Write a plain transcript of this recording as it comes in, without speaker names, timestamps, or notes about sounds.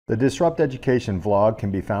The Disrupt Education vlog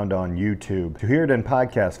can be found on YouTube. To hear it in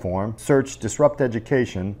podcast form, search Disrupt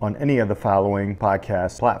Education on any of the following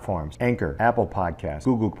podcast platforms: Anchor, Apple Podcasts,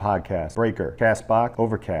 Google Podcasts, Breaker, Castbox,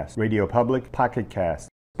 Overcast, Radio Public, Pocket Cast,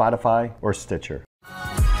 Spotify, or Stitcher.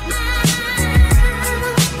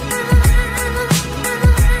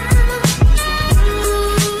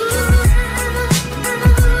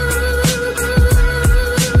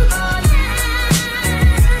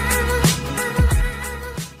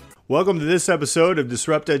 Welcome to this episode of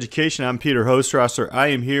Disrupt Education. I'm Peter Hostrawser. I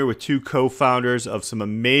am here with two co-founders of some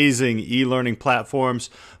amazing e-learning platforms,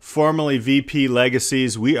 formerly VP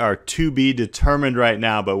Legacies. We are to be determined right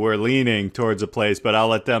now, but we're leaning towards a place, but I'll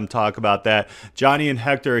let them talk about that. Jonny and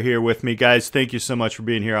Hector are here with me. Guys, thank you so much for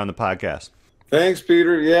being here on the podcast. Thanks,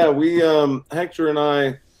 Peter. Yeah, we, Hector and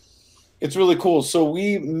I, it's really cool. So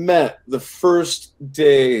we met the first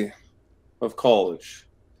day of college.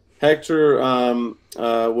 Hector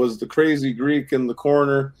was the crazy Greek in the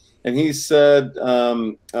corner, and he said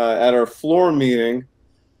at our floor meeting,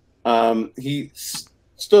 he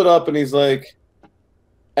stood up and he's like,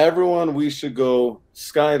 "Everyone, we should go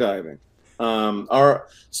skydiving." Our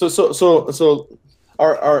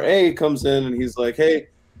A comes in and he's like, "Hey,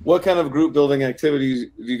 what kind of group building activities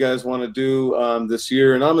do you guys want to do this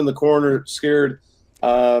year?" And I'm in the corner, scared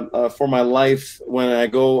for my life when I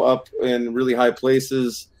go up in really high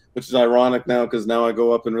places, which is ironic now because now I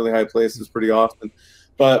go up in really high places pretty often.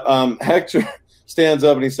 But Hector stands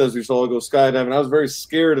up and he says we should all go skydiving. I was very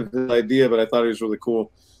scared of his idea, but I thought he was really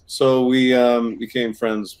cool. So we became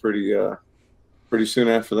friends pretty soon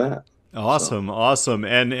after that. Awesome, awesome.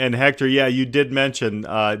 And Hector, yeah, you did mention,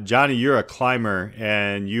 Jonny, you're a climber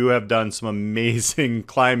and you have done some amazing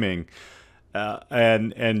climbing.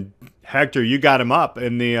 And Hector, you got him up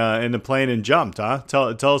in the plane and jumped, huh? Tell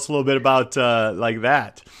us a little bit about like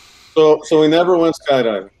that. So we never went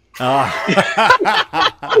skydiving.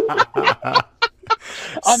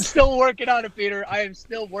 I'm still working on it, Peter. I am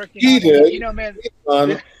still working on it. You know, man,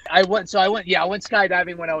 I went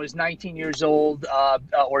skydiving when I was 19 years old,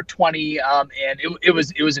 or 20, and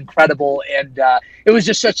it was incredible, and it was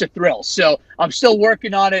just such a thrill. So I'm still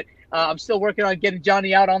working on it. I'm still working on getting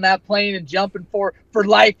Jonny out on that plane and jumping for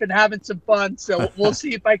life and having some fun. So we'll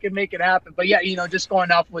see if I can make it happen. But yeah, just going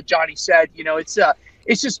off what Jonny said,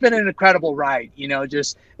 it's just been an incredible ride.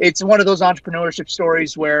 It's one of those entrepreneurship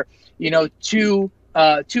stories where, two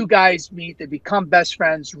guys meet, they become best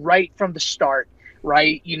friends right from the start.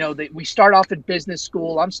 Right. We start off in business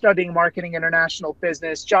school. I'm studying marketing, international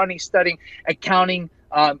business. Jonny's studying accounting,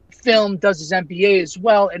 film, does his MBA as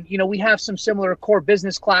well. And, we have some similar core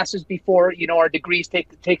business classes before, our degrees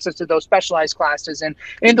takes us to those specialized classes. And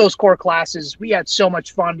in those core classes, we had so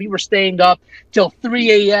much fun. We were staying up till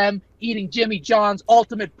 3 a.m., eating Jimmy John's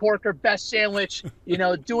ultimate porker, best sandwich,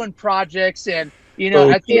 doing projects. And,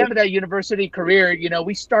 at the end of that university career,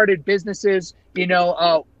 we started businesses,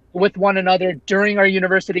 with one another during our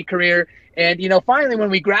university career. And, finally, when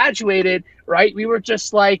we graduated, right, we were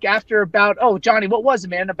just like, after about, Jonny, what was it,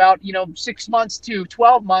 man? About, 6 months to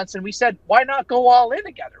 12 months. And we said, why not go all in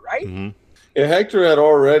together, right? Mm-hmm. Yeah, Hector had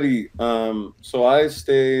already, so I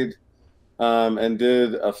stayed and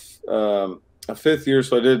did a fifth year.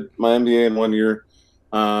 So I did my MBA in 1 year.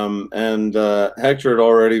 And Hector had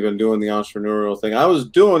already been doing the entrepreneurial thing. I was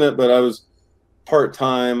doing it, but I was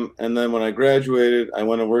part-time. And then when I graduated, I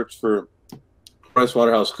went and worked for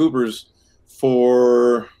PricewaterhouseCoopers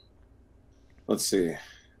for, let's see,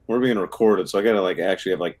 we're being recorded, so I gotta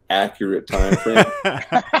actually have accurate time frame.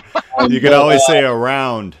 You can always say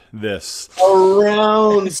around this.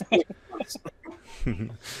 Around.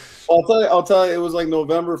 I'll tell you, it was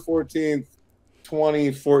November 14th,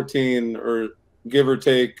 2014, or give or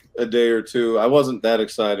take a day or two. I wasn't that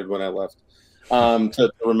excited when I left.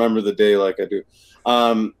 To remember the day like I do.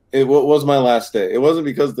 It was my last day. It wasn't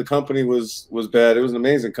because the company was bad. It was an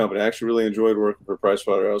amazing company. I actually really enjoyed working for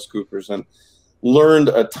PricewaterhouseCoopers and learned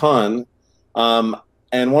a ton.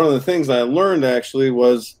 And one of the things I learned actually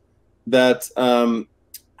was that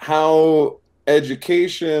how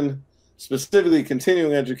education, specifically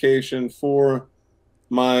continuing education for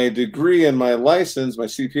my degree and my license, my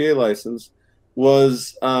CPA license,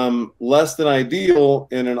 was less than ideal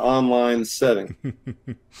in an online setting.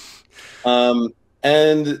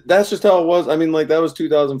 And that's just how it was. I mean, that was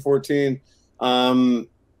 2014.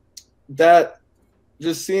 That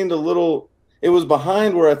just seemed a little, it was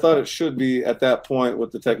behind where I thought it should be at that point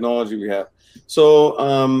with the technology we have.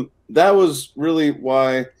 So that was really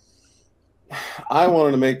why I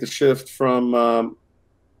wanted to make the shift from, I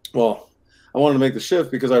wanted to make the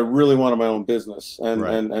shift because I really wanted my own business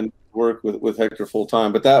and work with Hector full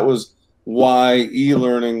time. But that was why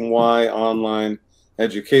e-learning, why online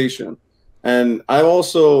education. And I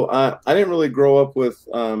also, I didn't really grow up with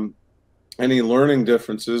any learning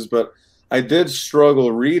differences, but I did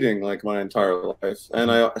struggle reading like my entire life.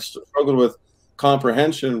 And I struggled with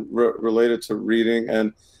comprehension related to reading.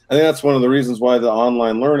 And I think that's one of the reasons why the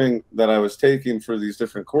online learning that I was taking for these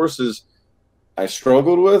different courses I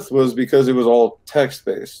struggled with, was because it was all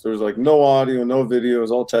text-based. There was like no audio, no video, it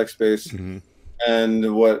was all text-based.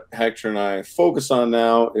 And what Hector and I focus on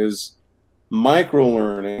now is micro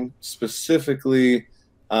learning, specifically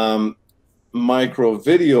micro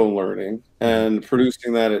video learning, and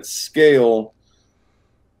producing that at scale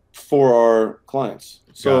for our clients.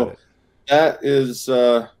 So that is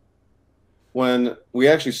when we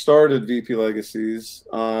actually started VP Legacies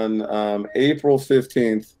on April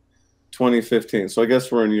 15th, 2015. So I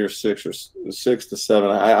guess we're in year 6 or 6 to 7.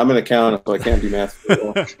 I'm an accountant, so I can't do math.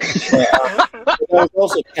 That was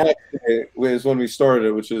also tax day is when we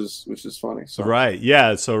started, which is funny. So. Right.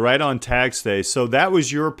 Yeah. So right on tax day. So that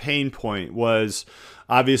was your pain point, was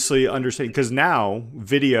obviously understanding, because now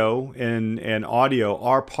video and audio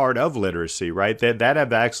are part of literacy, right? That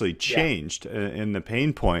have actually changed in the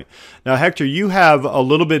pain point. Now, Hector, you have a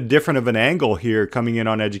little bit different of an angle here coming in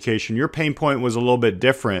on education. Your pain point was a little bit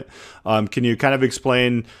different. Can you kind of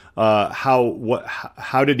explain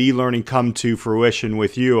how did e-learning come to fruition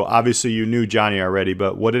with you? Obviously, you knew Jonny already,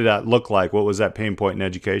 but what did that look like? What was that pain point in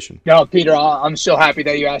education? No, Peter, I'm so happy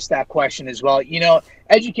that you asked that question as well. You know,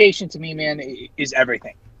 education to me, man, is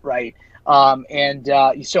everything, right?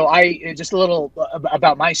 So I just a little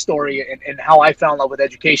about my story and how I fell in love with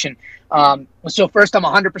education. So first, I'm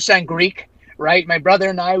 100% Greek. Right, my brother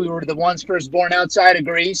and I, we were the ones first born outside of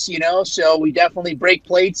Greece, you know, so we definitely break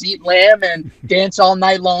plates, eat lamb, and dance all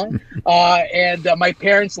night long. My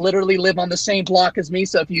parents literally live on the same block as me,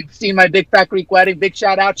 so if you've seen my big fat Greek wedding, big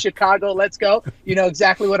shout out, Chicago, let's go. You know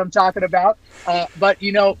exactly what I'm talking about. But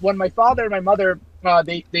you know, when my father and my mother,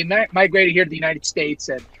 they migrated here to the United States,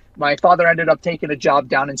 and my father ended up taking a job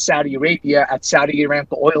down in Saudi Arabia at Saudi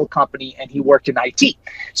Aramco Oil Company, and he worked in IT.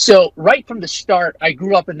 So right from the start, I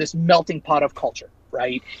grew up in this melting pot of culture,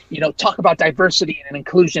 right? You know, talk about diversity and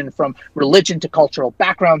inclusion, from religion to cultural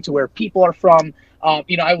background to where people are from.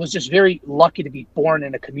 You know, I was just very lucky to be born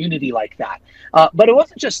in a community like that. But it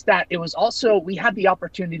wasn't just that. It was also, we had the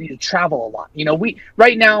opportunity to travel a lot. You know,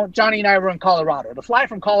 right now, Jonny and I were in Colorado. To fly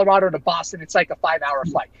from Colorado to Boston, it's like a 5-hour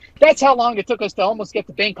flight. That's how long it took us to almost get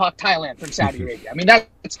to Bangkok, Thailand from Saudi Arabia. I mean,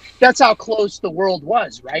 that's how close the world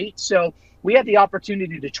was, right? So we had the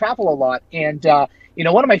opportunity to travel a lot. And, you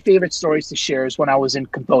know, one of my favorite stories to share is when I was in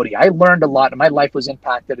Cambodia. I learned a lot, and my life was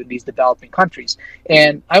impacted in these developing countries.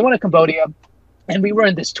 And I went to Cambodia, and we were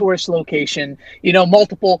in this tourist location, you know,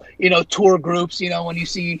 multiple, you know, tour groups, you know, when you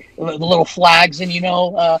see the little flags and, you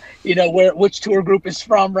know, which tour group is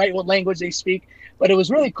from, right, what language they speak. But it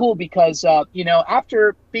was really cool because, you know,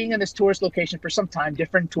 after being in this tourist location for some time,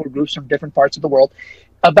 different tour groups from different parts of the world,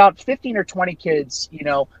 about 15 or 20 kids, you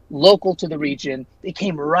know, local to the region, they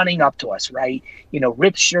came running up to us, right? You know,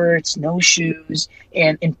 ripped shirts, no shoes,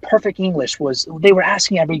 and in perfect English they were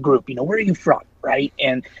asking every group, you know, where are you from, right?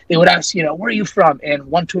 And they would ask, you know, where are you from? And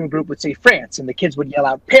one tour group would say France, and the kids would yell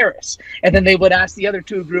out Paris. And then they would ask the other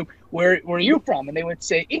tour group, where are you from? And they would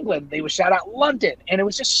say England. They would shout out London. And it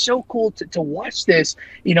was just so cool to watch this,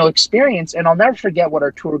 you know, experience. And I'll never forget what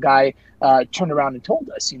our tour guy turned around and told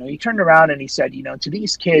us. You know, he turned around and he said, you know, to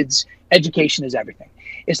these kids, education is everything.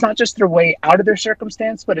 It's not just their way out of their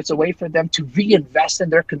circumstance, but it's a way for them to reinvest in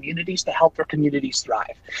their communities to help their communities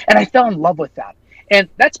thrive. And I fell in love with that. And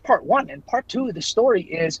that's part one. And part two of the story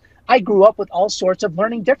is I grew up with all sorts of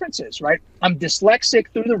learning differences, right? I'm dyslexic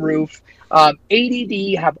through the roof,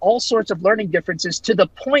 ADD, have all sorts of learning differences, to the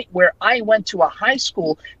point where I went to a high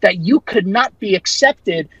school that you could not be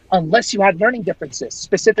accepted unless you had learning differences,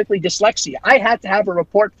 specifically dyslexia. I had to have a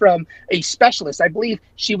report from a specialist. I believe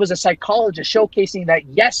she was a psychologist, showcasing that,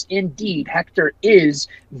 yes, indeed, Hector is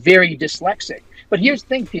very dyslexic. But here's the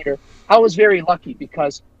thing, Peter. I was very lucky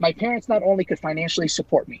because my parents not only could financially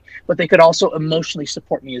support me, but they could also emotionally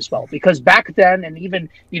support me as well. Because back then, and even,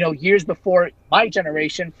 you know, years before my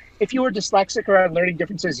generation, if you were dyslexic or had learning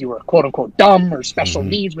differences, you were quote unquote dumb or special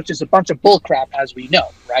needs, which is a bunch of bullcrap, as we know,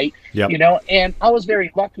 right? Yep. You know, and I was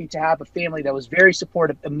very lucky to have a family that was very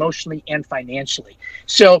supportive emotionally and financially.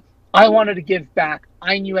 So I wanted to give back.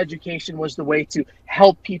 I knew education was the way to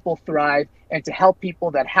help people thrive and to help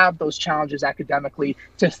people that have those challenges academically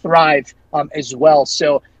to thrive as well.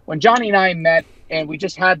 So when Jonny and I met, and we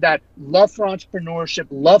just had that love for entrepreneurship,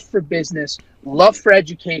 love for business, love for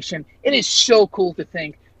education, it is so cool to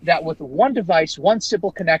think that with one device, one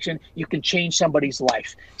simple connection, you can change somebody's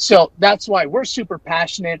life. So that's why we're super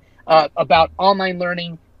passionate about online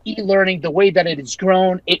learning, e-learning, the way that it has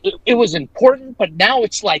grown. It was important, but now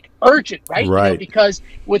it's like urgent, right? Right. You know, because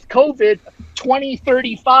with COVID,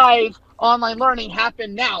 2035 online learning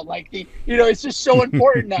happened now. Like it's just so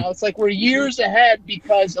important now. It's like we're years ahead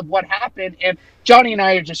because of what happened. And Jonny and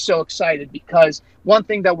I are just so excited because one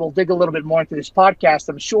thing that we'll dig a little bit more into this podcast,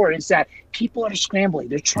 I'm sure, is that people are scrambling.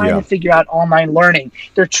 They're trying to figure out online learning.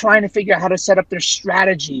 They're trying to figure out how to set up their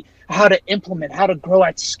strategy, how to implement, how to grow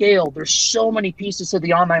at scale. There's so many pieces to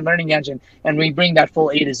the online learning engine, and we bring that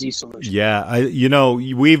full A to Z solution. Yeah,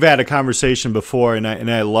 we've had a conversation before, and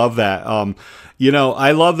I love that.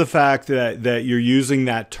 I love the fact that you're using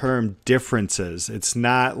that term differences. It's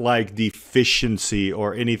not like deficiency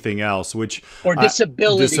or anything else, or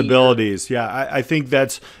disabilities. Yeah, I think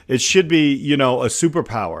it should be, a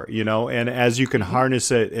superpower, and as you can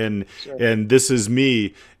harness it and this is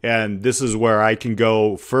me and this is where I can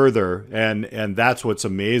go further, and that's what's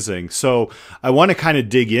amazing. So I want to kind of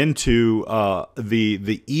dig into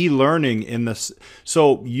the e-learning in this.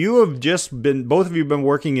 So you have both of you have been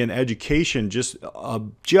working in education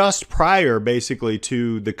just prior, basically,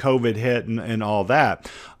 to the COVID hit and all that.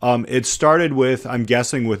 It started with, I'm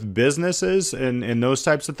guessing, with businesses and those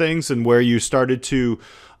types of things, and where you started to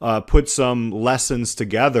put some lessons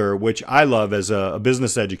together, which I love as a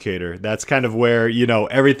business educator. That's kind of where,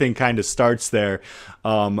 everything kind of starts there.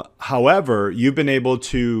 However, you've been able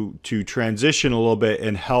to transition a little bit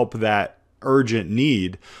and help that urgent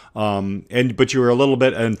need, but you were a little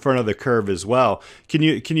bit in front of the curve as well. Can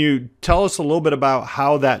you tell us a little bit about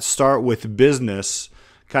how that start with business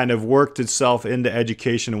kind of worked itself into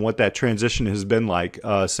education and what that transition has been like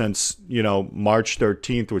since March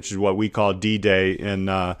 13th, which is what we call D-Day in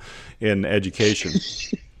education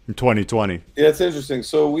in 2020? Yeah, it's interesting.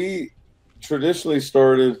 So we traditionally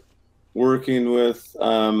started working with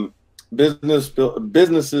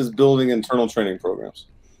businesses building internal training programs.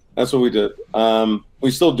 That's what we did. We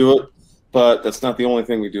still do it, but that's not the only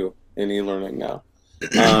thing we do in e-learning now.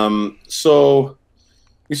 So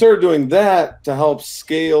we started doing that to help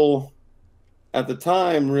scale. At the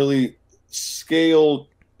time, really scale.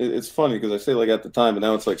 It's funny because I say like at the time, but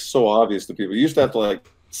now it's like so obvious to people. You used to have to like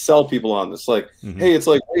sell people on this. Like, hey, it's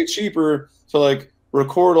like way cheaper to like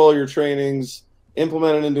record all your trainings,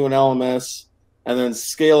 implement it into an LMS, and then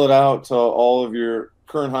scale it out to all of your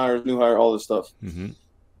current hires, new hire, all this stuff.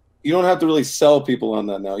 You don't have to really sell people on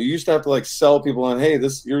that now. You used to have to like sell people on, hey,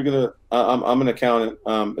 I'm an accountant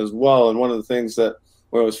as well. And one of the things that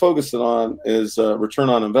I was focused on is return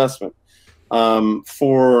on investment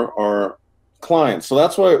for our clients. So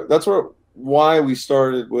that's why we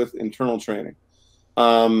started with internal training.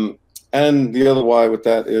 And the other why with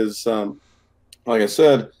that is, like I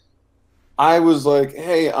said, I was like,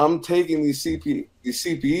 hey, I'm taking these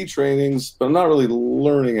CPE trainings, but I'm not really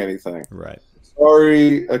learning anything. Right.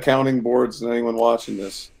 Sorry, accounting boards and anyone watching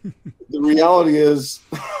this. The reality is,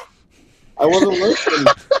 I wasn't listening.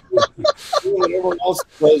 Everyone else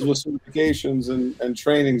does with certifications and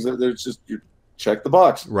trainings. There's just, you check the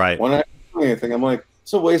box. Right. When I do anything, I'm like,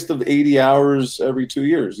 it's a waste of 80 hours every 2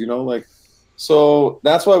 years. So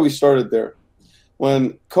that's why we started there.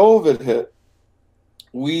 When COVID hit,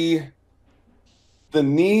 the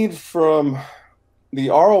need from the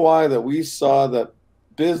ROI that we saw that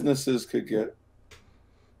businesses could get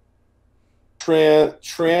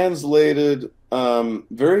translated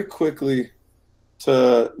very quickly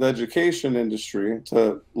to the education industry,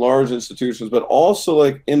 to large institutions, but also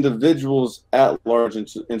like individuals at large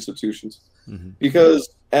institutions. Because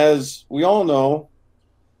as we all know,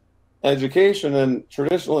 education and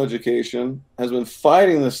traditional education has been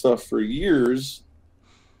fighting this stuff for years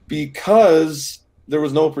because there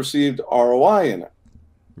was no perceived ROI in it.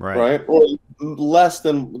 Right? Or less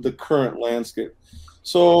than the current landscape.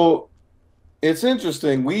 So it's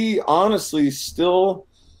interesting. We honestly still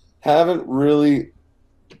haven't really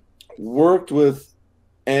worked with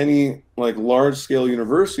any like large scale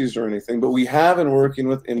universities or anything, but we have been working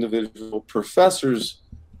with individual professors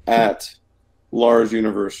at large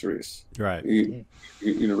universities. Right.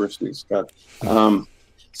 Universities.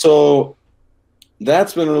 So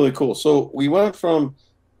that's been really cool. So we went from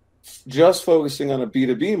just focusing on a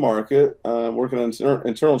B2B market, working on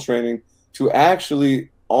internal training, to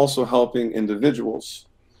actually also helping individuals.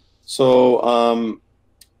 So,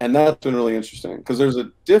 and that's been really interesting because there's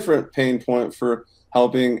a different pain point for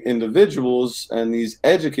helping individuals and these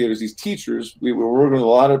educators, these teachers. We were working with a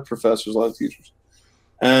lot of professors, a lot of teachers.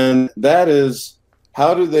 And that is,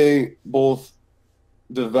 how do they both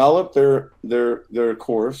develop their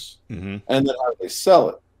course and then how do they sell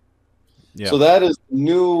it? Yeah. So that is a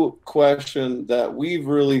new question that we've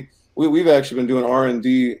actually been doing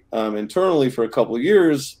R&D internally for a couple of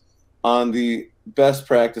years on the best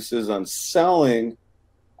practices on selling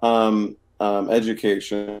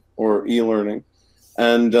education or e-learning.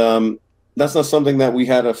 And that's not something that we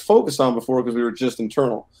had to focus on before because we were just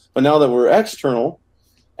internal. But now that we're external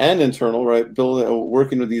and internal, right,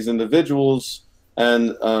 working with these individuals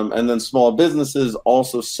and then small businesses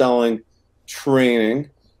also selling training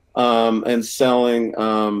and selling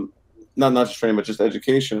not just training but just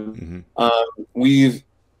education. We've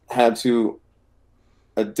had to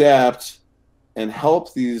adapt and help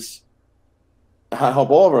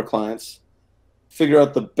all of our clients figure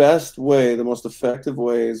out the best way, the most effective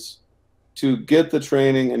ways to get the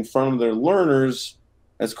training in front of their learners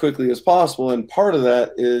as quickly as possible. And part of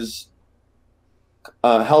that is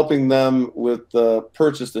helping them with the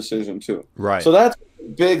purchase decision too. Right. So that's a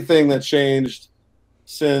big thing that changed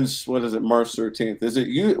since, what is it, March 13th? Is it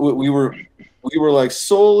we were like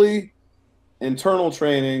solely internal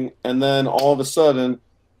training, and then all of a sudden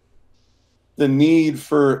the need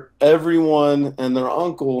for everyone and their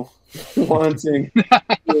uncle wanting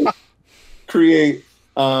to create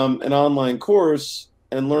an online course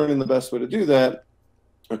and learning the best way to do that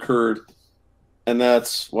occurred. And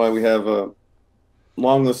that's why we have a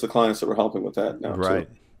long list of clients that we're helping with that now. Right.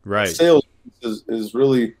 Too. Right. Sales is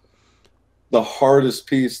really the hardest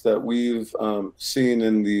piece that we've seen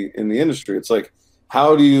in the industry. It's like,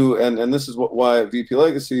 how do you, and this is why at VP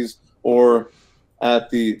Legacies or at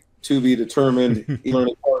the to be determined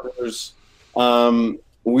eLearning partners,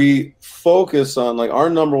 we focus on, like, our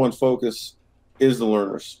number one focus is the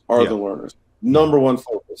learners, the learners. Number one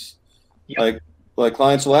focus. Yep. Like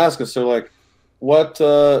clients will ask us, they're like,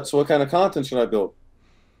 so what kind of content should I build?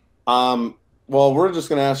 Well, we're just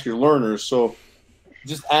going to ask your learners. So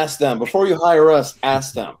just ask them before you hire us.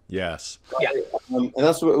 Ask them. Yes. Yeah. And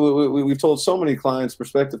that's what we've told so many clients,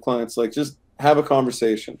 prospective clients, like, just have a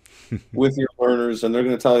conversation with your learners, and they're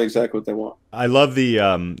going to tell you exactly what they want. I love the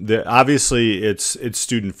obviously it's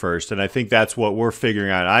student first, and I think that's what we're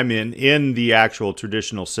figuring out. I'm in the actual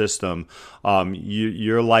traditional system.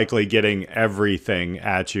 You're likely getting everything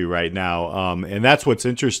at you right now, and that's what's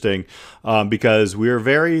interesting because we're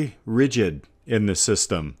very rigid in the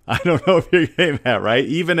system. I don't know if you're getting that, right?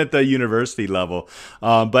 Even at the university level.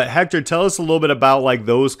 But Hector, tell us a little bit about, like,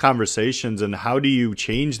 those conversations and how do you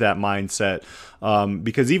change that mindset?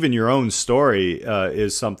 Because even your own story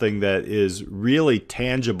is something that is really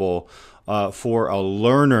tangible for a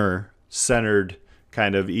learner-centered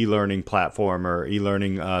kind of e-learning platform or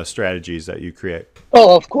e-learning strategies that you create.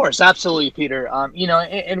 Oh, of course, absolutely, Peter.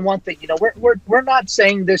 And one thing, we're not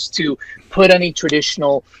saying this to put any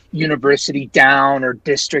traditional university down or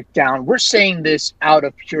district down. We're saying this out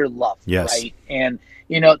of pure love, right? And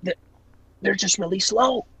they're just really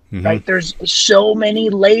slow, right? There's so many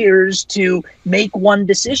layers to make one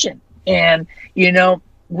decision, and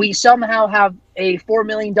we somehow have a $4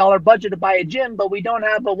 million budget to buy a gym, but we don't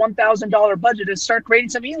have a $1,000 budget to start creating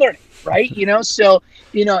some e-learning, right? So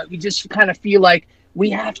we just kind of feel like we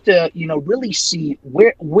have to, really see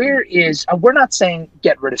where is, we're not saying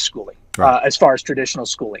get rid of schooling, right, as far as traditional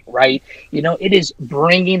schooling, right? It is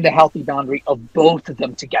bringing the healthy boundary of both of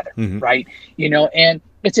them together, right? And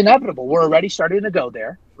it's inevitable. We're already starting to go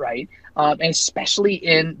there, right? And especially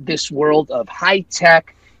in this world of high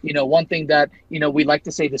tech. One thing that, we like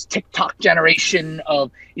to say, this TikTok generation of,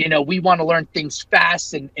 we want to learn things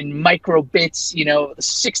fast and in micro bits,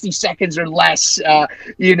 60 seconds or less, to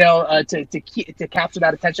capture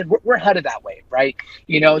that attention. We're headed that way, right?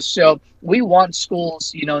 So we want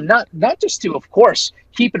schools, not just to, of course,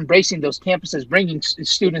 keep embracing those campuses, bringing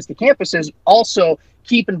students to campuses, also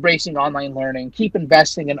keep embracing online learning, keep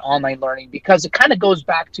investing in online learning, because it kind of goes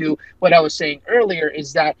back to what I was saying earlier,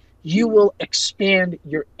 is that you will expand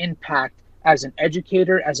your impact as an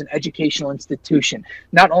educator, as an educational institution.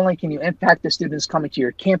 Not only can you impact the students coming to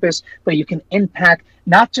your campus, but you can impact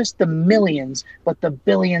not just the millions, but the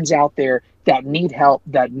billions out there that need help,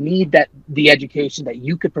 that need the education that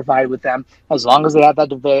you could provide with them, as long as they have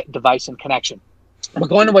that device and connection. But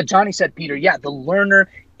going to what Jonny said, Peter, the learner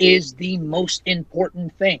is the most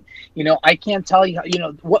important thing. I can't tell you,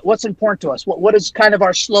 what's important to us. What is kind of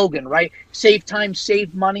our slogan, right? Save time,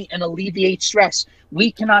 save money, and alleviate stress.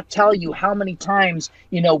 We cannot tell you how many times,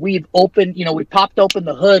 we've opened, we popped open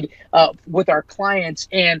the hood with our clients,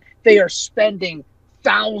 and they are spending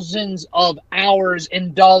thousands of hours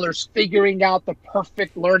and dollars figuring out the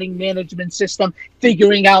perfect learning management system,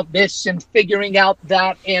 figuring out this and figuring out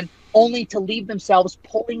that, and only to leave themselves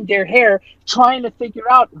pulling their hair, trying to figure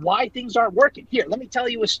out why things aren't working. Here, let me tell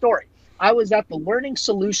you a story. I was at the Learning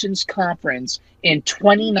Solutions Conference in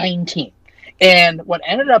 2019. And what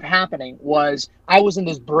ended up happening was I was in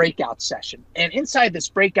this breakout session. And inside this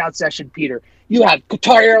breakout session, Peter, you had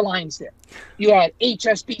Qatar Airlines there. You had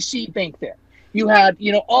HSBC Bank there. You had,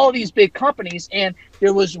 all these big companies. And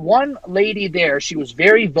there was one lady there. She was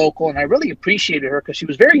very vocal, and I really appreciated her because she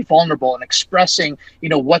was very vulnerable and expressing,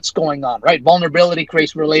 what's going on, right? Vulnerability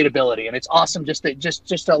creates relatability. And it's awesome just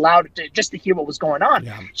to hear what was going on.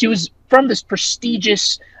 Yeah. She was from this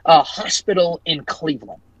prestigious hospital in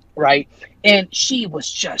Cleveland. Right. And she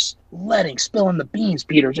was just spilling the beans,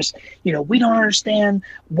 Peter. Just, we don't understand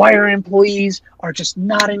why our employees are just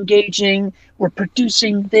not engaging. We're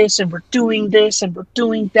producing this and we're doing this and we're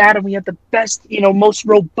doing that. And we have the best, most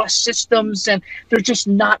robust systems, and they're just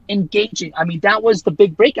not engaging. I mean, that was the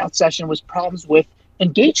big breakout session, was problems with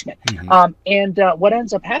engagement. Mm-hmm. What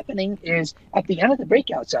ends up happening is at the end of the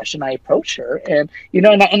breakout session, I approached her and,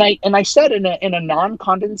 I said in a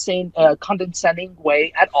non-condescending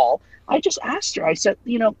way at all, I just asked her, I said,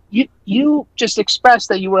 you just expressed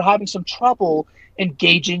that you were having some trouble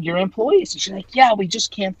engaging your employees. And she's like, yeah, we just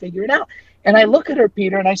can't figure it out. And I look at her,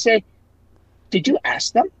 Peter, and I say, did you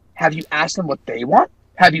ask them? Have you asked them what they want?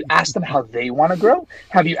 Have you asked them how they want to grow?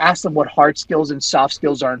 Have you asked them what hard skills and soft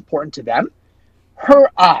skills are important to them? Her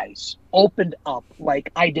eyes opened up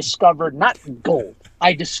like I discovered not gold,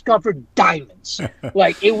 I discovered diamonds.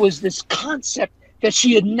 Like it was this concept that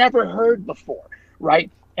she had never heard before,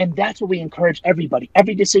 right? And that's what we encourage everybody.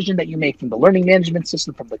 Every decision that you make, from the learning management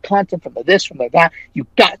system, from the content, from the this, from the that, you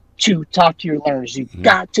got to talk to your learners. You've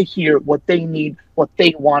got to hear what they need, what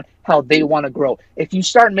they want, how they want to grow. If you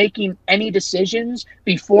start making any decisions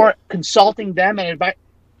before consulting them and advice,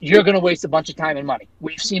 you're going to waste a bunch of time and money.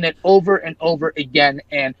 We've seen it over and over again,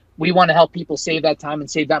 and we want to help people save that time and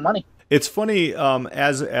save that money. It's funny,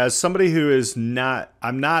 as somebody who is not,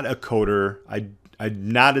 I'm not a coder, I'm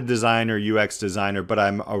not a designer, UX designer, but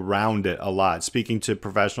I'm around it a lot, speaking to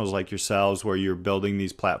professionals like yourselves where you're building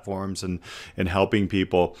these platforms and helping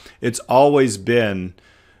people. It's always been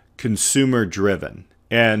consumer driven.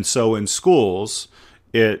 And so in schools,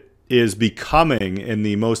 it is becoming, in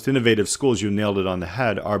the most innovative schools, you nailed it on the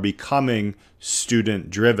head, are becoming student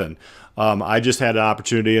driven. I just had an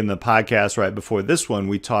opportunity in the podcast right before this one.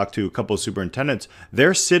 We talked to a couple of superintendents.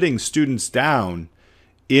 They're sitting students down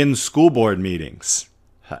in school board meetings.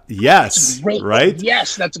 Yes, right?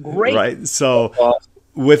 Yes, that's great. Right. So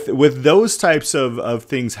with those types of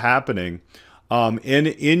things happening,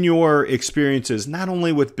 in your experiences, not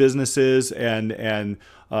only with businesses and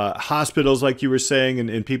hospitals, like you were saying,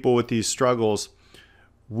 and people with these struggles,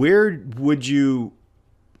 where would you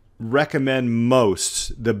recommend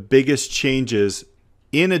most the biggest changes,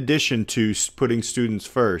 in addition to putting students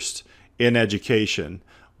first in education,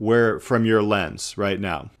 where from your lens right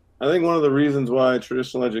now? I think one of the reasons why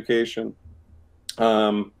traditional education,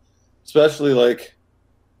 especially like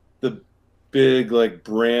the big like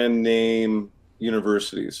brand name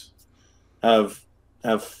universities, have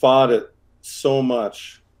fought it so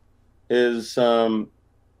much, is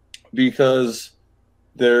because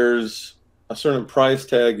there's a certain price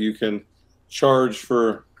tag you can charge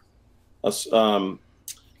for a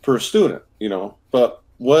student, But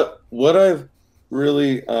what I've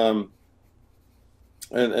really and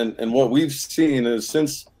what we've seen is,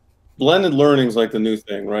 since blended learning is like the new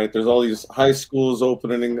thing, right? There's all these high schools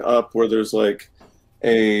opening up where there's like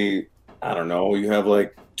you have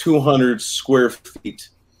like 200 square feet,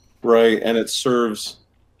 right? And it serves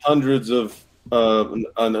hundreds of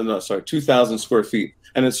 2,000 square feet,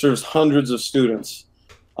 and it serves hundreds of students.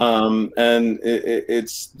 And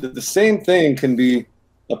it's the same thing can be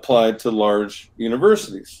applied to large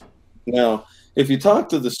universities. Now, if you talk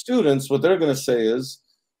to the students, what they're going to say is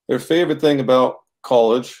their favorite thing about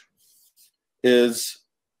college is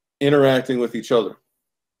interacting with each other.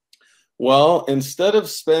 Well, instead of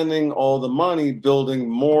spending all the money building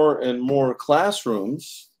more and more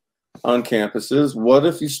classrooms on campuses, what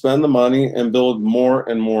if you spend the money and build more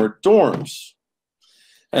and more dorms?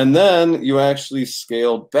 And then you actually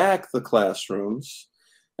scale back the classrooms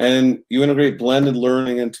and you integrate blended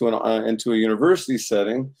learning into a university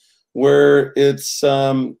setting, where it's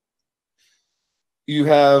you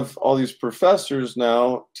have all these professors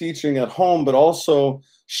now teaching at home, but also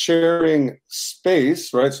sharing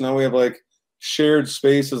space, right? So now we have like shared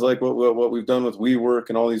spaces, like what we've done with WeWork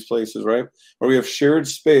and all these places, right? Where we have shared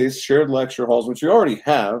space, shared lecture halls, which we already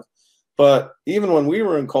have. But even when we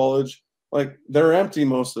were in college, like they're empty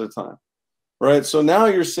most of the time, right? So now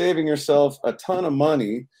you're saving yourself a ton of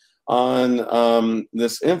money on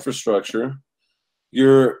this infrastructure.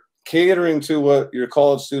 You're catering to what your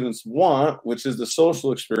college students want, which is the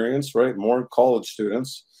social experience, right? More college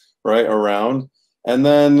students, right, around. And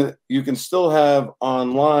then you can still have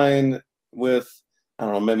online with, I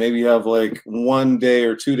don't know, maybe you have like 1 day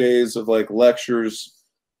or 2 days of like lectures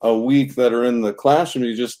a week that are in the classroom.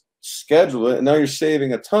 You just schedule it, and now you're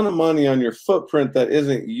saving a ton of money on your footprint that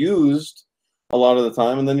isn't used a lot of the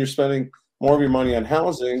time. And then you're spending more of your money on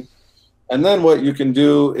housing. And then what you can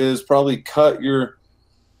do is probably cut your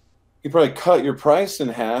price in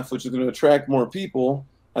half, which is going to attract more people.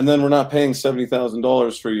 And then we're not paying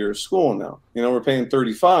 $70,000 for your school now. You know, we're paying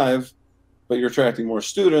 35, but you're attracting more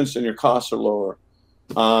students and your costs are lower.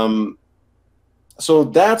 So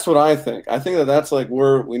that's what I think. I think that that's like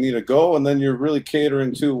where we need to go. And then you're really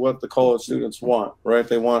catering to what the college students want, right?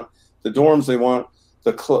 They want the dorms, they want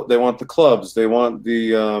the clubs, they want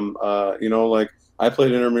the, you know, like I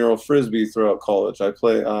played intramural Frisbee throughout college. I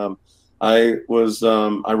wrote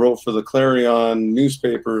for the Clarion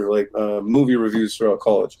newspaper, like movie reviews throughout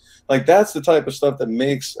college. Like that's the type of stuff that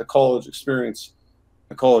makes a college experience,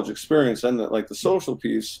 and like the social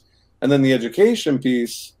piece, and then the education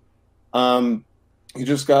piece. You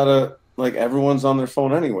just gotta, like, everyone's on their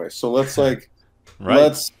phone anyway. So let's like,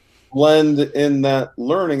 let's blend in that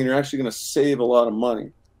learning, and you're actually going to save a lot of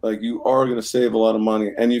money. Like you are going to save a lot of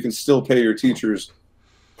money, and you can still pay your teachers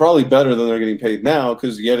probably better than they're getting paid now,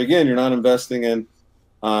 because yet again, you're not investing in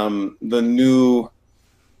the new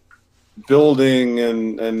building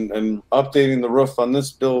and updating the roof on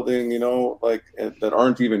this building, you know, like that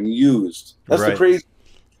aren't even used. That's the crazy.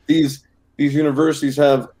 These universities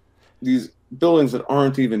have these buildings that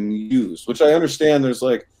aren't even used, which I understand.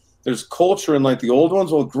 There's culture in like the old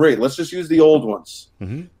ones. Well, great. Let's just use the old ones.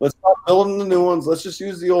 Let's not build the new ones. Let's just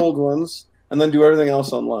use the old ones and then do everything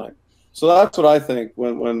else online. So that's what I think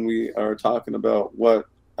when we are talking about what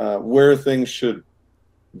where things should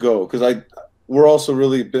go, because we're also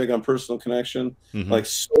really big on personal connection. Like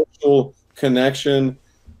social connection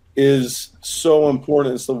is so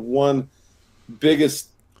important. It's the one biggest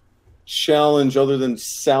challenge other than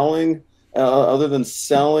selling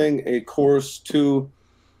a course to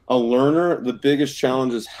a learner. The biggest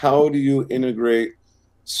challenge is how do you integrate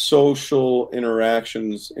social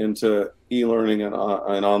interactions into e-learning and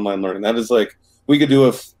online learning. That is like, we could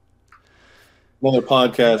do another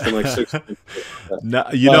podcast in like 6 months. No,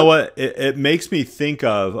 you know what? It makes me think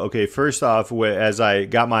of, okay, first off, as I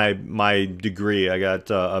got my degree, I got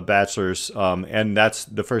a bachelor's, and that's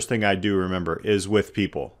the first thing I do remember is with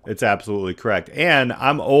people. It's absolutely correct. And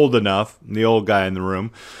I'm old enough, the old guy in the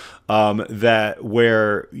room, that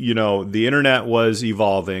where, you know, the internet was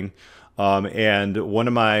evolving. And one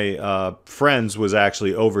of my friends was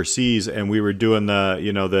actually overseas, and we were doing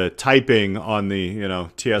the typing on the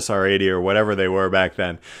TSR-80 or whatever they were back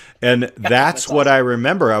then. And that's what I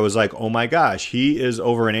remember. I was like, oh my gosh, he is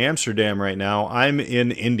over in Amsterdam right now. I'm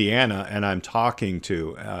in Indiana and I'm talking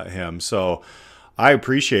to him. So I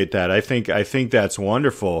appreciate that. I think that's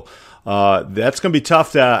wonderful. That's going to be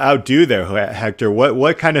tough to outdo there, Hector.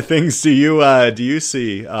 What kind of things do you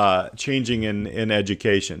see changing in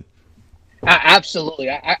education? Absolutely.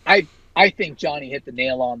 I think Jonny hit the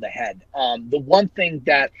nail on the head. The one thing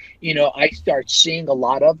that, I start seeing a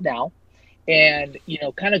lot of now, and,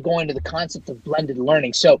 kind of going to the concept of blended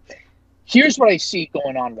learning. So here's what I see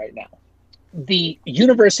going on right now. The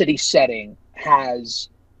university setting has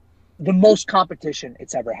the most competition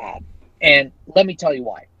it's ever had. And let me tell you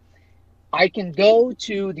why. I can go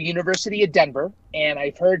to the University of Denver, and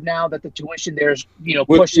I've heard now that the tuition there's,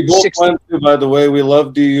 pushing 60. By the way, we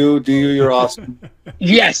love DU. DU, you're awesome.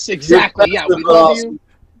 Yes, exactly. Yeah, we love you.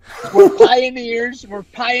 We're pioneers,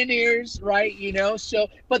 right? So,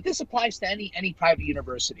 but this applies to any private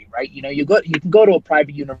university, right? You can go to a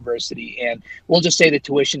private university, and we'll just say the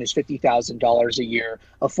tuition is $50,000 a year,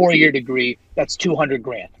 a 4-year degree, that's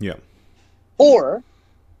 $200,000. Yeah. Or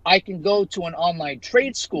I can go to an online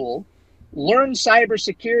trade school, learn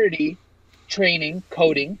cybersecurity training,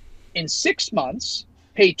 coding in 6 months,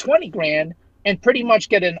 pay $20,000, and pretty much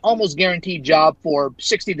get an almost guaranteed job for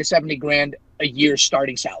 $60,000 to $70,000 a year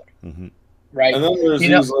starting salary. Right. And then there's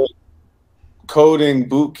these like coding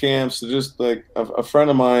boot camps. Just like a friend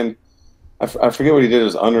of mine, I forget what he did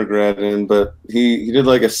as undergrad in, but he did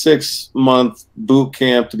like a 6-month boot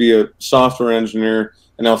camp to be a software engineer,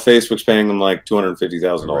 and now Facebook's paying him like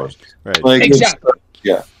 $250,000. Right. Like, exactly.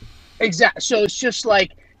 Yeah. Exactly. So it's just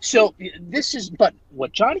like, but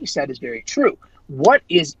what Jonny said is very true. What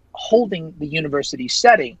is holding the university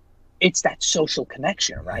setting? It's that social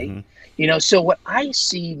connection, right? So what I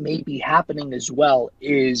see maybe happening as well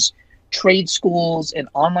is trade schools and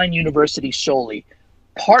online universities solely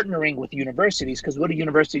partnering with universities, because what do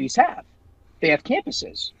universities have? They have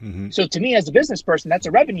campuses. So to me, as a business person, that's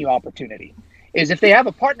a revenue opportunity. Is if they have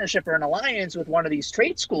a partnership or an alliance with one of these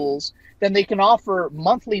trade schools, then they can offer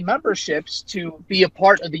monthly memberships to be a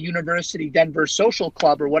part of the University Denver Social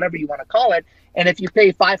Club, or whatever you want to call it. And if you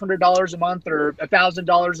pay $500 a month or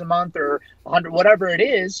 $1,000 a month or 100, whatever it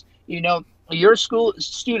is, you know, your school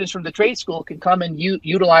students from the trade school can come and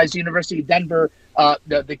utilize University of Denver,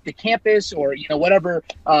 the campus, or, you know,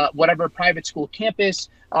 whatever private school campus,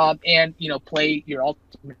 and, you know, play your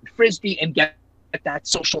ultimate frisbee and get that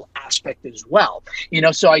social aspect as well. You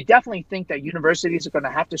know, so I definitely think that universities are going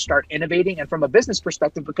to have to start innovating, and from a business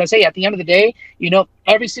perspective, because, hey, at the end of the day, you know,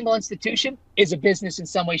 every single institution is a business in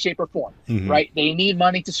some way, shape, or form, right? They need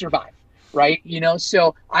money to survive, right? You know,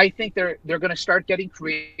 so I think they're going to start getting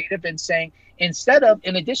creative and saying, instead of,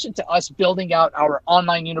 in addition to us building out our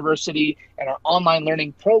online university and our online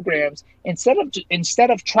learning programs, instead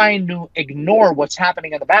of trying to ignore what's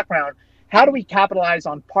happening in the background, how do we capitalize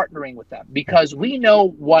on partnering with them? Because we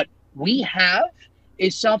know what we have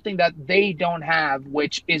is something that they don't have,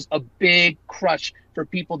 which is a big crush for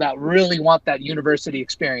people that really want that university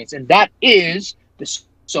experience. And that is the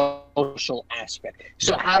social aspect.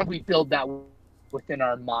 So how do we build that within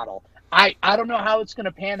our model? I don't know how it's going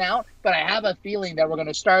to pan out, but I have a feeling that we're going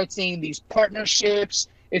to start seeing these partnerships.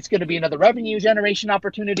 It's going to be another revenue generation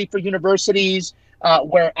opportunity for universities,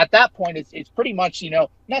 where at that point it's pretty much, you know,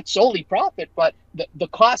 not solely profit, but the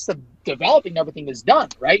cost of developing everything is done,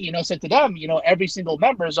 right? You know, so to them, you know, every single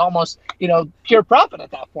member is almost, you know, pure profit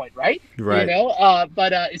at that point, right? Right. You know,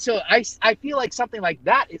 so I feel like something like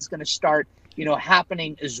that is going to start, you know,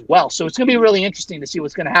 happening as well. So it's going to be really interesting to see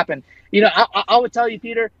what's going to happen. You know, I would tell you,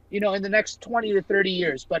 Peter, you know, in the next 20 to 30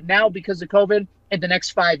 years, but now because of COVID, in the next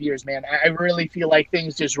 5 years, man, I really feel like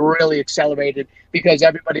things just really accelerated because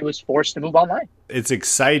everybody was forced to move online. It's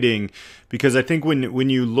exciting because I think when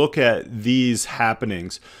you look at these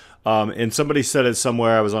happenings, and somebody said it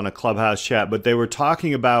somewhere, I was on a Clubhouse chat, but they were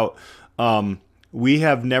talking about, we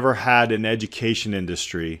have never had an education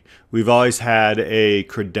industry. We've always had a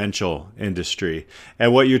credential industry.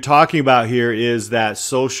 And what you're talking about here is that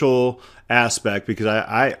social aspect, because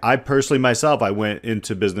I personally myself, I went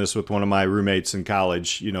into business with one of my roommates in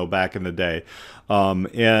college, you know, back in the day.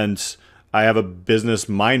 And I have a business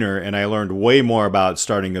minor and I learned way more about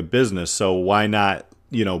starting a business. So why not,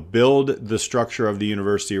 you know, build the structure of the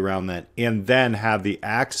university around that and then have the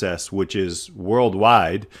access, which is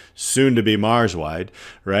worldwide, soon to be Mars-wide,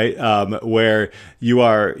 right? Where you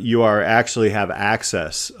are actually have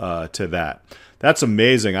access to that. That's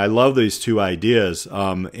amazing. I love these two ideas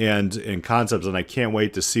and concepts, and I can't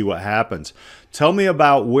wait to see what happens. Tell me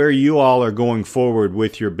about where you all are going forward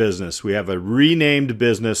with your business. We have a renamed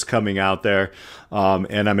business coming out there,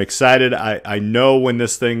 and I'm excited. I know when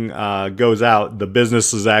this thing goes out, the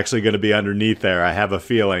business is actually going to be underneath there. I have a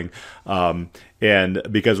feeling, and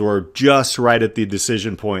because we're just right at the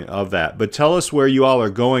decision point of that. But tell us where you all are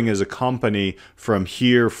going as a company from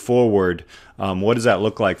here forward. What does that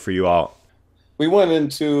look like for you all? We went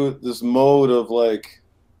into this mode of like,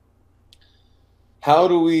 how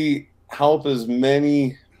do we help as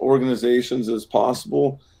many organizations as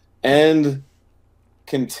possible and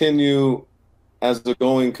continue as a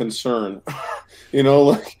going concern, you know,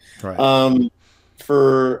 like, right.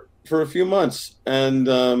 For a few months. And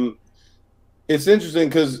it's interesting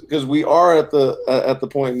because we are at the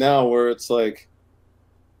point now where it's like,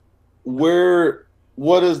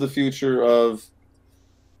 what is the future of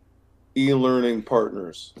e-learning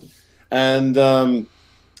partners? And the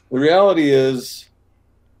reality is,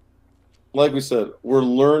 like we said, we're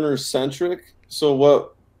learner centric. So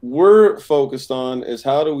what we're focused on is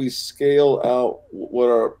how do we scale out what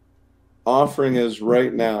our offering is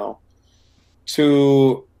right now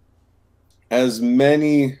to as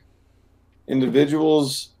many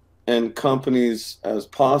individuals and companies as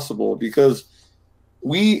possible, because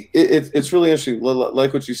it's really interesting,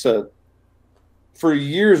 like what you said. For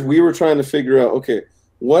years, we were trying to figure out, okay,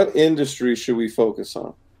 what industry should we focus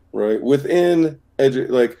on, right? Within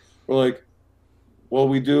we're like, well,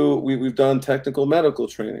 we've done technical medical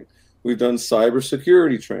training, we've done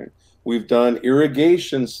cybersecurity training, we've done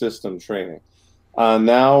irrigation system training.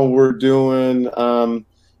 Now we're doing,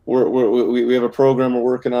 we have a program we're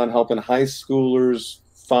working on helping high schoolers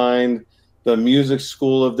find the music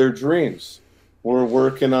school of their dreams. We're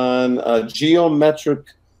working on geometric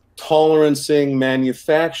tolerancing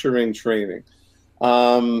manufacturing training,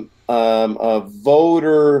 voter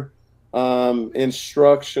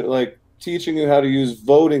instruction, like teaching you how to use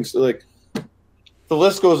voting. So like the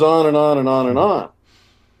list goes on and on and on and on.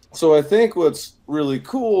 So I think what's really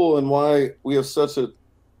cool and why we have such a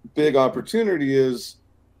big opportunity is,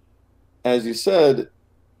 as you said,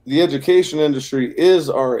 the education industry is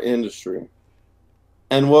our industry.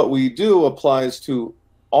 And what we do applies to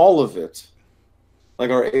all of it, like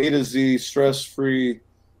our A to Z, stress-free,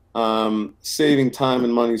 saving time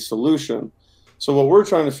and money solution. So what we're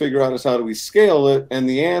trying to figure out is how do we scale it? And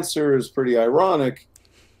the answer is pretty ironic,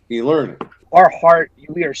 e-learning. Our heart,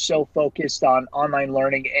 we are so focused on online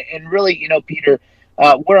learning. And really, you know, Peter,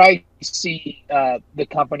 where I see the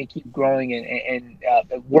company keep growing and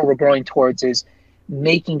where we're growing towards is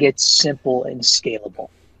making it simple and scalable,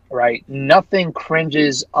 right? Nothing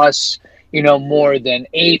cringes us, you know, more than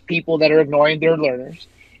A, people that are ignoring their learners,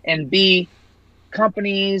 and B,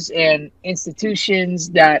 companies and institutions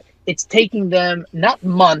that it's taking them not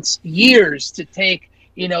months, years to take,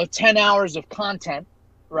 you know, 10 hours of content,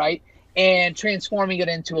 right, and transforming it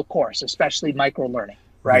into a course, especially micro learning,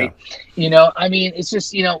 right? Yeah. You know, I mean, it's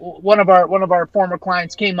just, you know, one of our former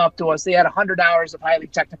clients came up to us. They had 100 hours of highly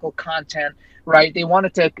technical content, right? They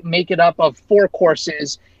wanted to make it up of 4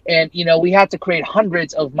 courses, and you know, we had to create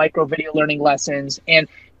hundreds of micro video learning lessons. And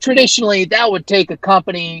traditionally, that would take a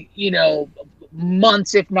company, you know,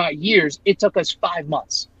 months, if not years. It took us 5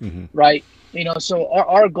 months, right? You know, so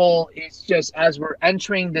our goal is just, as we're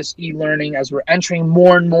entering this e-learning, as we're entering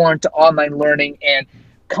more and more into online learning, and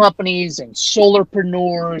companies and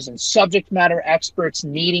solopreneurs and subject matter experts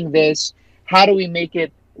needing this, how do we make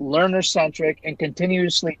it learner-centric and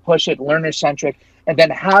continuously push it learner-centric? And then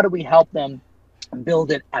how do we help them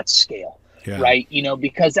build it at scale, right? You know,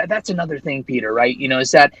 because that's another thing, Peter, right? You know,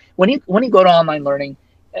 is that when you go to online learning,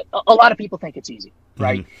 a lot of people think it's easy,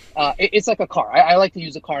 right? It's like a car. I like to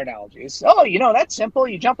use a car analogy. It's, oh, you know, that's simple.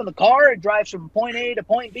 You jump in the car, it drives from point A to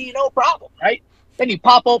point B, no problem, right? Then you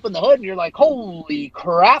pop open the hood and you're like, holy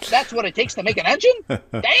crap, that's what it takes to make an engine?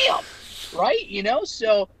 Damn, right? You know,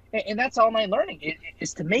 so, and that's online learning,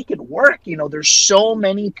 is to make it work. You know, there's so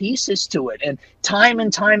many pieces to it. And time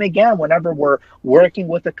again, whenever we're working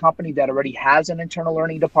with a company that already has an internal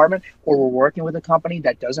learning department, or we're working with a company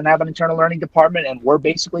that doesn't have an internal learning department, and we're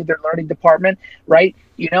basically their learning department, right?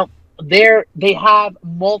 You know, they have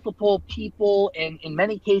multiple people, and in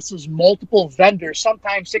many cases, multiple vendors,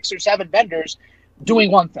 sometimes 6 or 7 vendors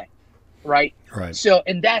doing one thing. Right. So,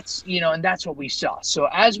 and that's, you know, and that's what we saw. So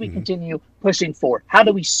as we continue pushing forward, how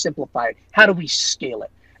do we simplify it? How do we scale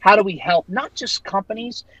it? How do we help not just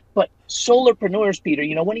companies, but solopreneurs, Peter?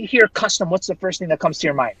 You know, when you hear custom, what's the first thing that comes to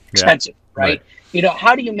your mind? Expensive, right? You know,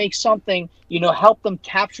 how do you make something, you know, help them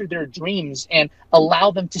capture their dreams and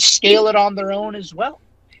allow them to scale it on their own as well?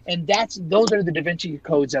 And those are the Da Vinci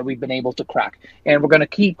codes that we've been able to crack. And we're going to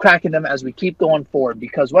keep cracking them as we keep going forward,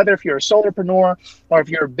 because whether if you're a solopreneur or if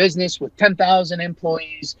you're a business with 10,000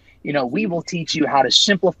 employees, you know, we will teach you how to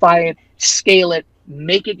simplify it, scale it,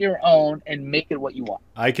 make it your own, and make it what you want.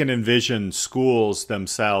 I can envision schools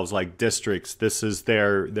themselves, like districts. This is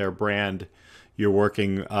their brand. You're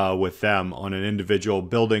working with them on an individual,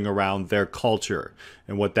 building around their culture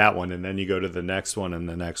and what that one, and then you go to the next one and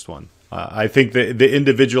the next one. I think the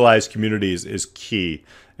individualized communities is key,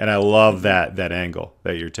 and I love that angle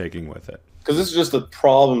that you're taking with it. Because this is just a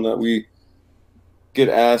problem that we get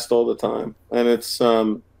asked all the time, and it's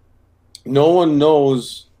no one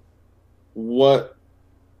knows what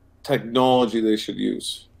technology they should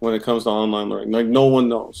use when it comes to online learning. Like, no one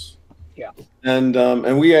knows. Yeah.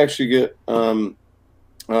 And we actually get and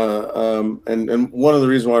one of the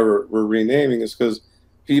reasons why we're renaming is because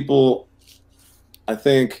people, I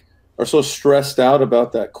think, are so stressed out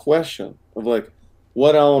about that question of like,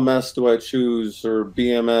 what LMS do I choose, or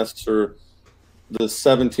BMS, or the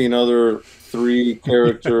 17 other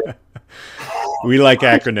 3-character. We like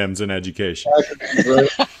acronyms in education. Right?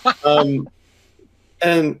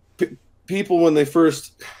 And people, when they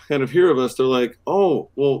first kind of hear of us, they're like, oh,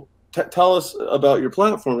 well, tell us about your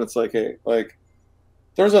platform. It's like, hey, like,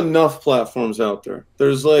 there's enough platforms out there.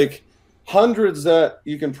 There's like hundreds that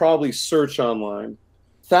you can probably search online.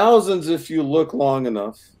 Thousands if you look long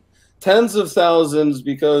enough, tens of thousands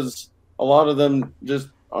because a lot of them just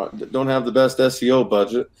don't have the best SEO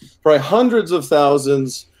budget. Probably hundreds of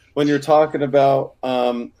thousands when you're talking about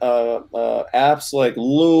apps like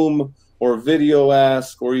Loom or Video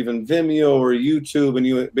Ask or even Vimeo or YouTube, and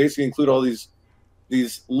you basically include all these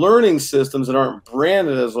learning systems that aren't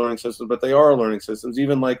branded as learning systems, but they are learning systems.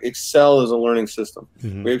 Even like Excel is a learning system.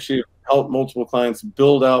 We actually help multiple clients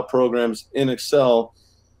build out programs in Excel,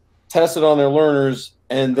 test it on their learners,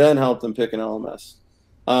 and then help them pick an LMS.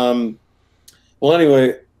 Well,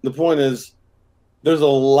 anyway, the point is there's a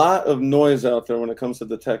lot of noise out there when it comes to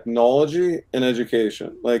the technology in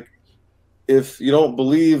education. Like, if you don't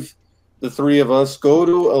believe the 3 of us, go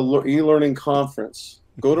to a e-learning conference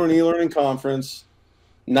go to an e-learning conference.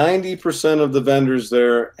 90% of the vendors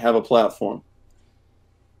there have a platform.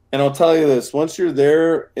 And I'll tell you this, once you're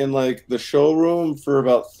there in like the showroom for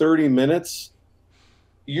about 30 minutes,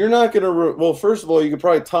 you're not going to, well, first of all, you could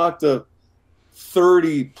probably talk to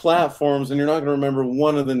 30 platforms and you're not going to remember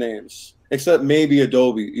one of the names, except maybe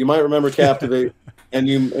Adobe. You might remember Captivate and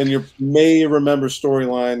you may remember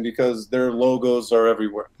Storyline because their logos are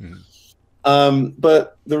everywhere.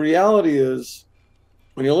 But the reality is,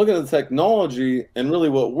 when you're looking at the technology and really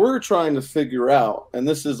what we're trying to figure out, and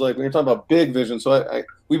this is like when you're talking about big vision, so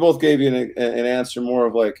we both gave you an answer more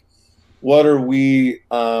of like, what are we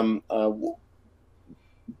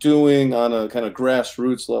doing on a kind of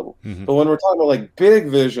grassroots level? But when we're talking about like big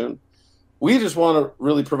vision, we just want to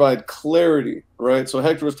really provide clarity, right? So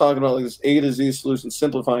Hector was talking about like this A to Z solution,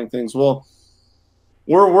 simplifying things. Well,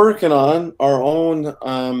 we're working on our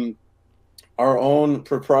own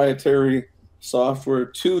proprietary software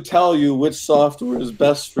to tell you which software is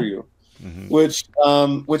best for you, which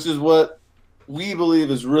is what we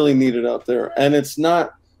believe is really needed out there. And it's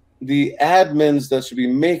not the admins that should be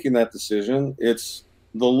making that decision, it's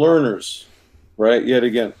the learners, right? Yet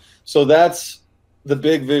again. So that's the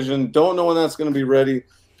big vision. Don't know when that's going to be ready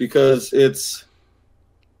because it's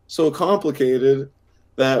so complicated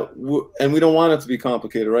that, and we don't want it to be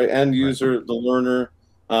complicated, right? End user, the learner,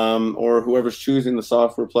 or whoever's choosing the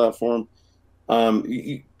software platform.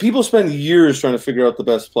 People spend years trying to figure out the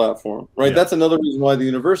best platform, right? Yeah. That's another reason why the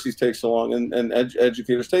universities take so long and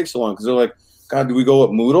educators take so long, because they're like, God, do we go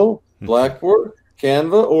with Moodle, Blackboard,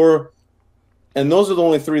 Canva, and those are the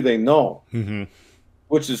only three they know,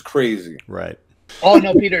 which is crazy. Right. Oh,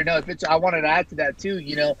 no, Peter, no, I wanted to add to that too.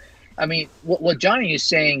 You know, I mean, what Jonny is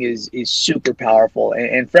saying is super powerful.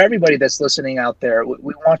 And for everybody that's listening out there,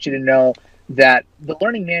 we want you to know that the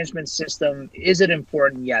learning management system, is it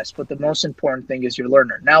important? Yes, but the most important thing is your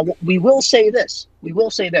learner. Now, we will say this.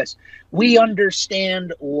 We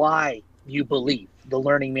understand why you believe the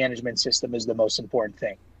learning management system is the most important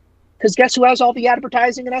thing. Because guess who has all the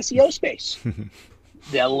advertising and SEO space?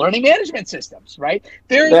 The learning management systems, right?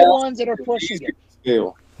 They're the ones that are pushing it.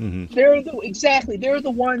 They're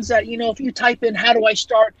the ones that, you know, if you type in, how do I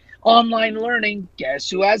start online learning, guess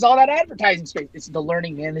who has all that advertising space? It's the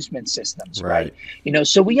learning management systems, right? You know,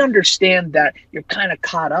 so we understand that you're kind of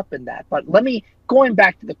caught up in that. But going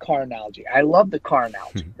back to the car analogy, I love the car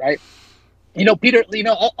analogy, right? You know, Peter, you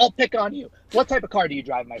know, I'll pick on you. What type of car do you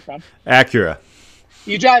drive, my friend? Acura.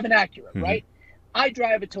 You drive an Acura, right? I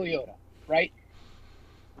drive a Toyota, right?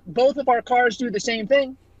 Both of our cars do the same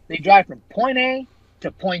thing. They drive from point A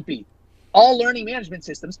to point B. All learning management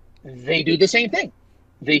systems, they do the same thing.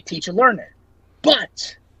 They teach a learner,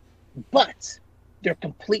 but they're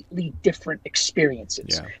completely different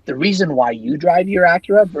experiences. Yeah. The reason why you drive your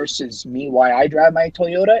Acura versus me, why I drive my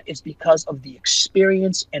Toyota, is because of the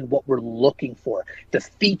experience and what we're looking for, the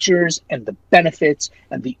features and the benefits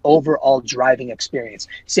and the overall driving experience.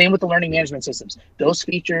 Same with the learning management systems. Those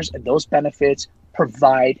features and those benefits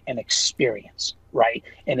provide an experience, right?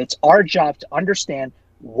 And it's our job to understand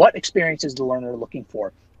what experiences the learner is looking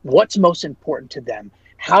for, what's most important to them,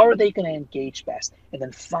 how are they going to engage best, and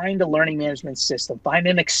then find a learning management system, find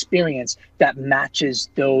an experience that matches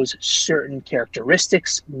those certain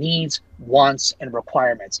characteristics, needs, wants, and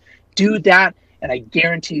requirements. Do that, and I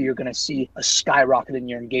guarantee you're going to see a skyrocket in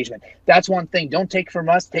your engagement. That's one thing. Don't take it from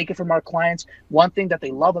us. Take it from our clients. One thing that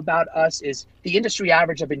they love about us is the industry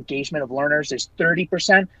average of engagement of learners is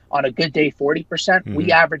 30%. On a good day, 40%.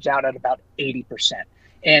 We average out at about 80%.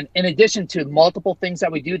 And in addition to multiple things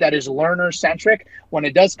that we do that is learner-centric, when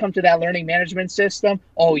it does come to that learning management system,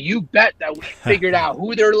 oh, you bet that we figured out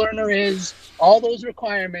who their learner is, all those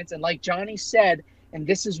requirements. And like Jonny said, and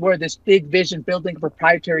this is where this big vision building a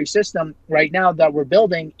proprietary system right now that we're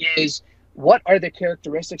building is, what are the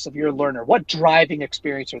characteristics of your learner? What driving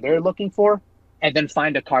experience are they looking for? And then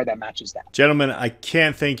find a car that matches that. Gentlemen, I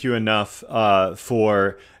can't thank you enough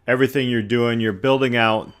for everything you're doing. You're building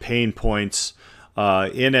out pain points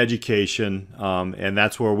in education, and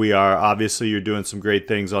that's where we are. Obviously, you're doing some great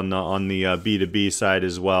things on the B2B side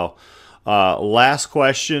as well. Last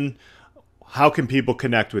question, how can people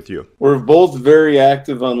connect with you? We're both very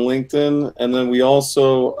active on LinkedIn, and then we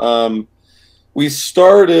also we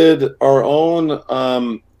started our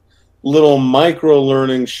own little micro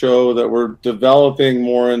learning show that we're developing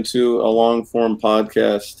more into a long form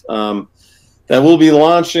podcast that we'll be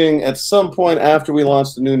launching at some point after we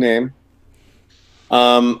launch the new name.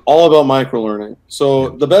 All about microlearning.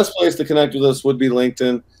 So the best place to connect with us would be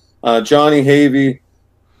LinkedIn. Jonny Havey,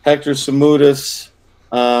 Hector Samutis.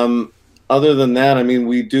 Other than that, I mean,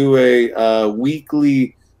 we do a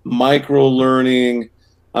weekly microlearning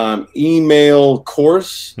email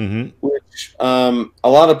course, which a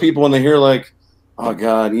lot of people, when they hear like, oh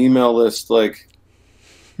God, email list, like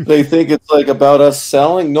they think it's like about us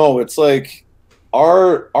selling. No, it's like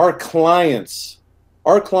our clients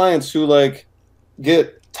who like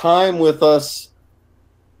get time with us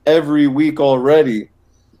every week already,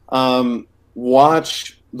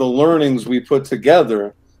 watch the learnings we put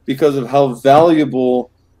together because of how valuable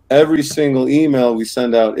every single email we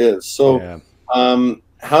send out is. So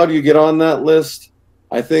how do you get on that list?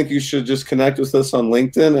 I think you should just connect with us on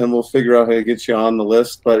LinkedIn and we'll figure out how to get you on the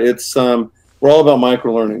list. But it's we're all about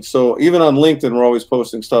micro learning. So even on LinkedIn, we're always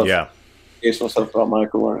posting stuff. Educational stuff about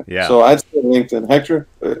micro learning. So I'd say LinkedIn. Hector,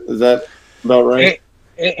 is that about right?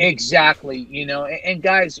 Exactly. You know, and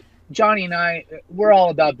guys, Jonny and I, we're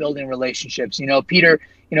all about building relationships. You know, Peter,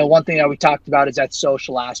 you know, one thing that we talked about is that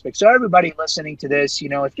social aspect. So everybody listening to this, you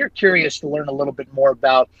know, if you're curious to learn a little bit more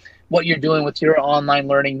about what you're doing with your online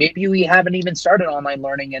learning, maybe you haven't even started online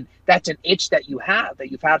learning and that's an itch that you've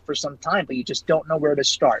had for some time, but you just don't know where to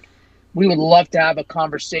start. We would love to have a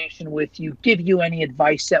conversation with you, give you any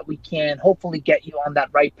advice that we can, hopefully get you on that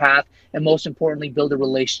right path, and most importantly, build a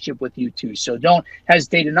relationship with you too. So don't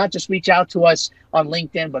hesitate to not just reach out to us on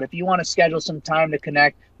LinkedIn, but if you want to schedule some time to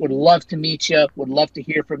connect, would love to meet you, would love to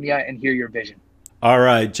hear from you and hear your vision. All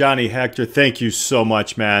right, Jonny, Hector, thank you so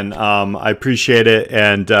much, man. I appreciate it,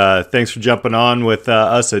 and thanks for jumping on with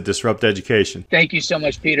us at Disrupt Education. Thank you so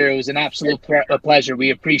much, Peter. It was an absolute pleasure. We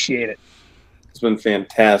appreciate it. It's been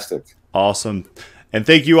fantastic. Awesome. And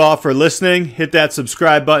thank you all for listening. Hit that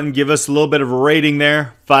subscribe button. Give us a little bit of a rating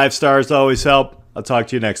there. 5 stars always help. I'll talk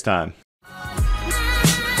to you next time.